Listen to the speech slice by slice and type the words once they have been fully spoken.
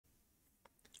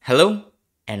Hello,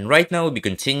 and right now we'll be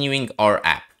continuing our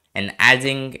app and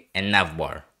adding a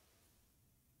navbar.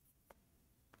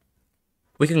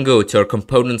 We can go to our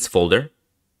components folder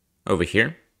over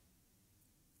here,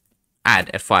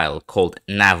 add a file called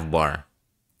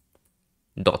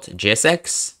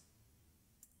navbar.jsx,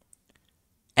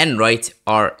 and write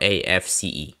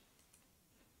RAFCE.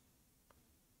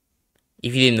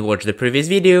 If you didn't watch the previous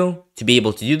video, to be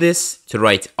able to do this, to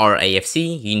write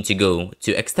RAFC, you need to go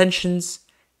to extensions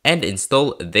and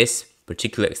install this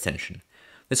particular extension.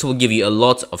 This will give you a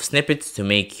lot of snippets to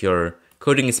make your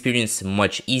coding experience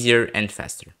much easier and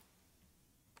faster.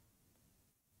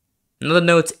 Another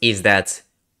note is that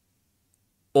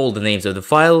all the names of the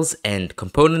files and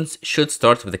components should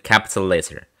start with a capital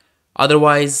letter.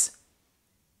 Otherwise,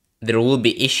 there will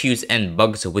be issues and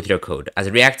bugs with your code, as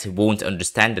React won't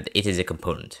understand that it is a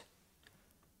component.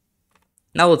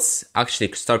 Now let's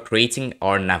actually start creating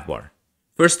our navbar.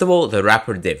 First of all, the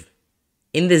wrapper div.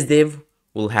 In this div,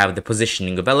 we'll have the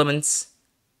positioning of elements,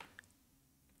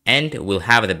 and we'll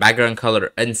have the background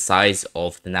color and size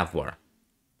of the navbar.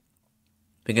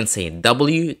 We can say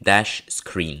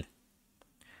w-screen.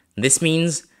 This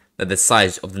means that the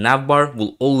size of the navbar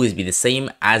will always be the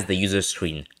same as the user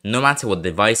screen, no matter what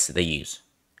device they use.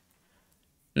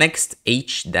 Next,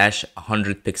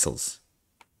 h-100 pixels,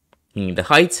 meaning the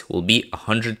height will be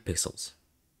 100 pixels.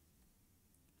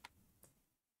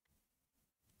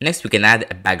 Next, we can add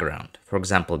a background, for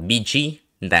example,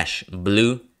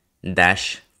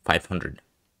 bg-blue-500.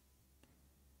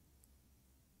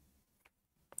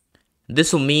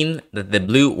 This will mean that the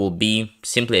blue will be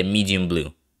simply a medium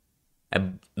blue. A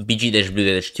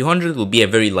bg-blue-200 will be a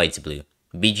very light blue.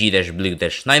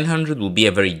 bg-blue-900 will be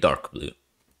a very dark blue.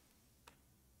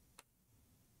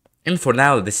 And for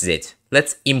now, this is it.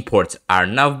 Let's import our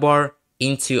navbar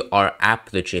into our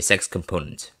app.jsx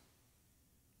component.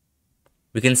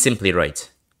 We can simply write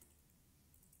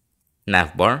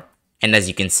navbar, and as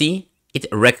you can see, it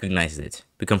recognizes it.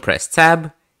 We can press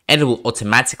tab, and it will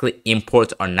automatically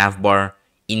import our navbar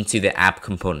into the app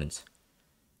component.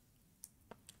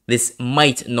 This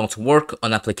might not work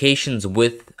on applications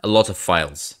with a lot of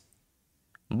files,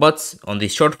 but on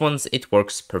these short ones, it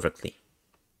works perfectly.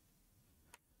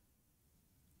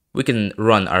 We can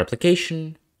run our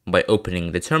application by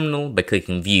opening the terminal by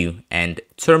clicking View and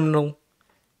Terminal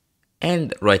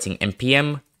and writing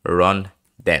npm run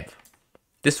dev.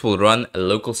 This will run a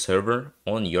local server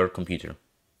on your computer.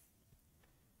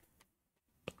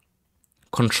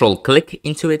 Control-click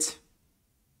into it.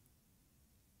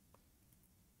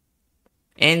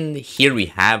 And here we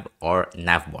have our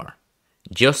navbar,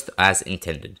 just as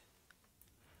intended.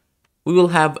 We will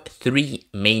have three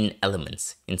main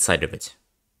elements inside of it.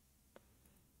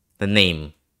 The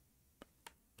name,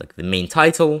 like the main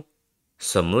title,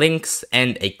 some links,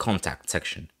 and a contact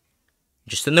section.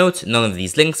 Just a note, none of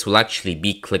these links will actually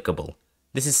be clickable.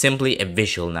 This is simply a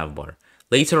visual navbar.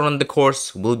 Later on in the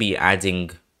course, we'll be adding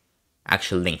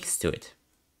actual links to it.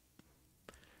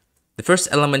 The first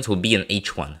element will be an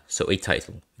h1, so a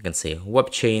title. You can say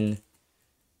webchain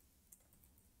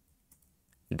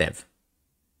dev.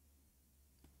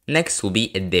 Next will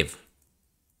be a div,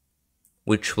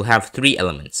 which will have three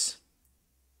elements.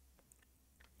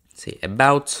 Say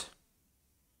about.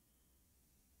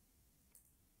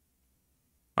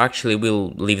 Actually, we'll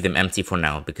leave them empty for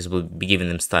now because we'll be giving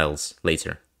them styles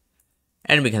later.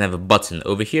 And we can have a button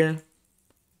over here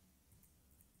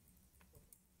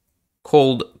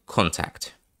called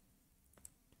contact.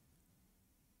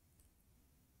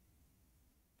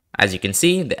 As you can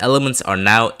see, the elements are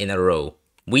now in a row.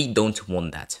 We don't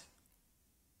want that.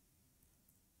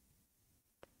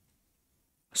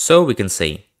 So we can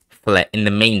say in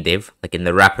the main div, like in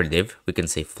the wrapper div, we can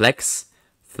say flex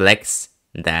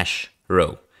dash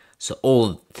row. So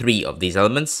all three of these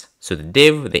elements, so the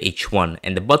div, the h1,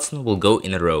 and the button will go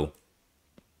in a row.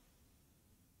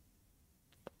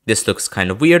 This looks kind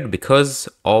of weird because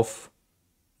of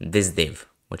this div,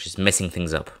 which is messing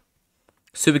things up.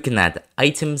 So we can add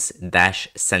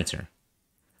items-center.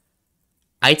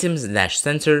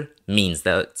 Items-center means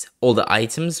that all the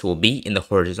items will be in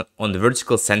the on the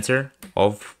vertical center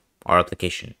of our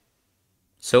application.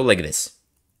 So like this.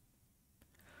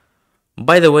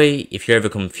 By the way, if you're ever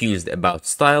confused about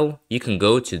style, you can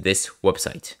go to this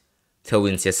website,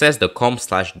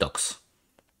 tailwindcss.com/docs.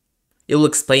 It will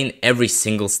explain every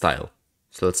single style.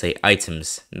 So let's say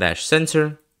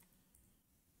items-center.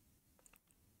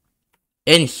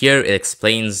 And here it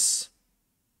explains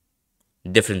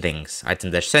different things.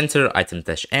 Item-center,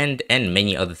 item-end, and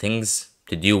many other things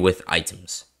to do with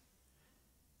items.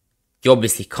 You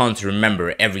obviously can't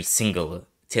remember every single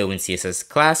Tailwind CSS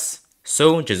class,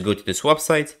 So just go to this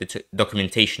website. The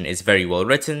documentation is very well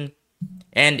written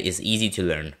and is easy to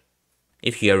learn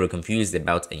if you're ever confused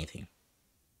about anything.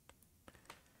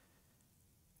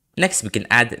 Next, we can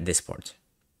add this part.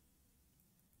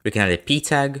 We can add a p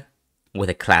tag with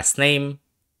a class name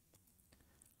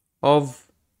of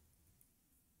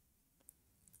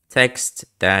text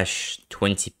dash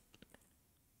 20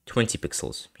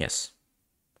 pixels. Yes.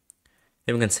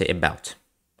 Then we can say about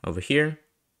over here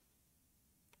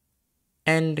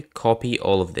and copy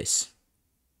all of this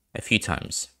a few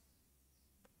times.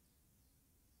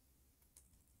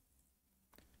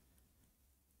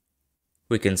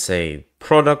 We can say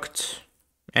product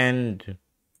and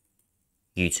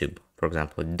YouTube, for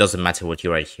example. It doesn't matter what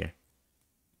you write here.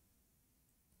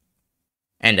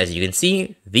 And as you can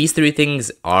see, these three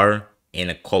things are in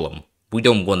a column. We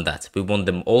don't want that. We want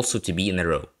them also to be in a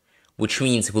row, which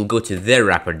means we'll go to their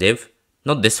wrapper div,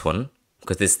 not this one,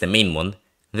 because this is the main one,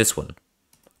 this one,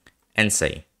 and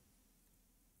say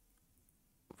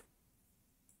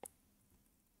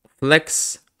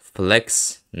flex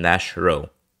dash row.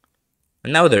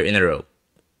 And now they're in a row.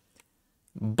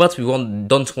 But we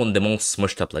don't want them all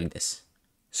smushed up like this.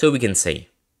 So we can say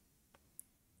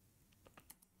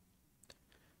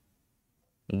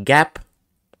gap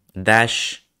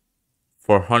dash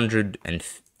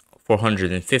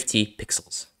 450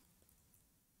 pixels.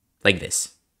 Like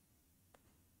this.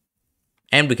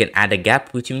 And we can add a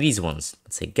gap between these ones.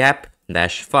 Let's say gap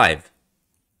dash 5.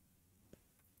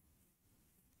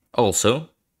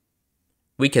 Also,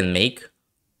 we can make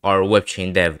our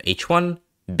webchain dev h1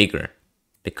 bigger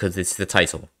because it's the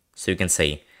title. So you can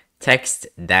say text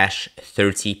dash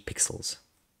 30 pixels.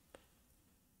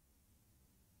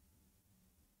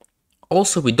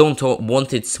 Also, we don't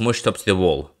want it smushed up to the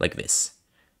wall like this.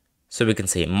 So we can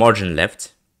say margin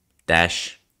left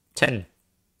dash 10.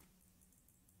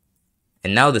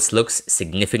 And now this looks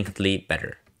significantly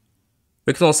better.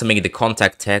 We can also make the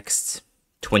contact text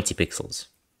 20 pixels.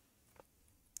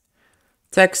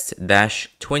 Text dash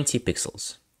 20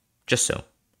 pixels, just so.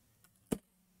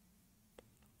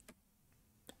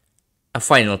 A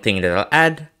final thing that I'll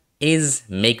add is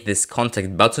make this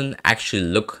contact button actually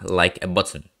look like a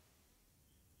button.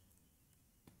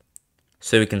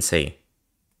 So we can say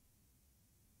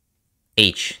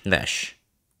h dash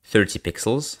 30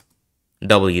 pixels,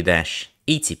 w dash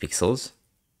 80 pixels,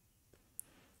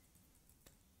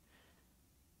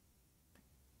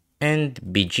 and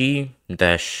bg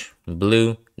dash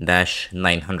blue dash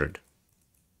 900.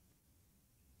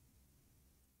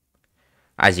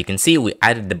 As you can see, we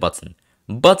added the button,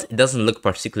 but it doesn't look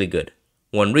particularly good.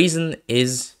 One reason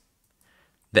is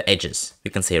the edges.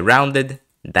 We can say rounded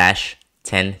dash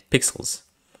 10 pixels.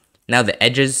 Now the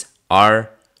edges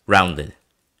are rounded.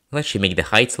 I'll actually make the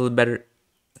height a little better,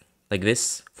 like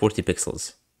this, 40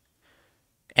 pixels.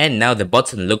 And now the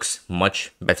button looks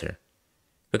much better.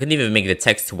 We can even make the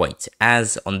text white,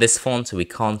 as on this font we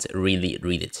can't really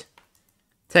read it.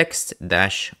 Text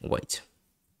dash white.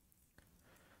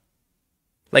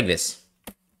 Like this.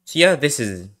 So yeah, this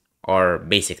is our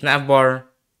basic navbar.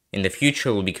 In the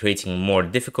future, we'll be creating more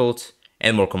difficult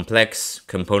and more complex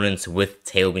components with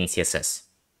Tailwind CSS.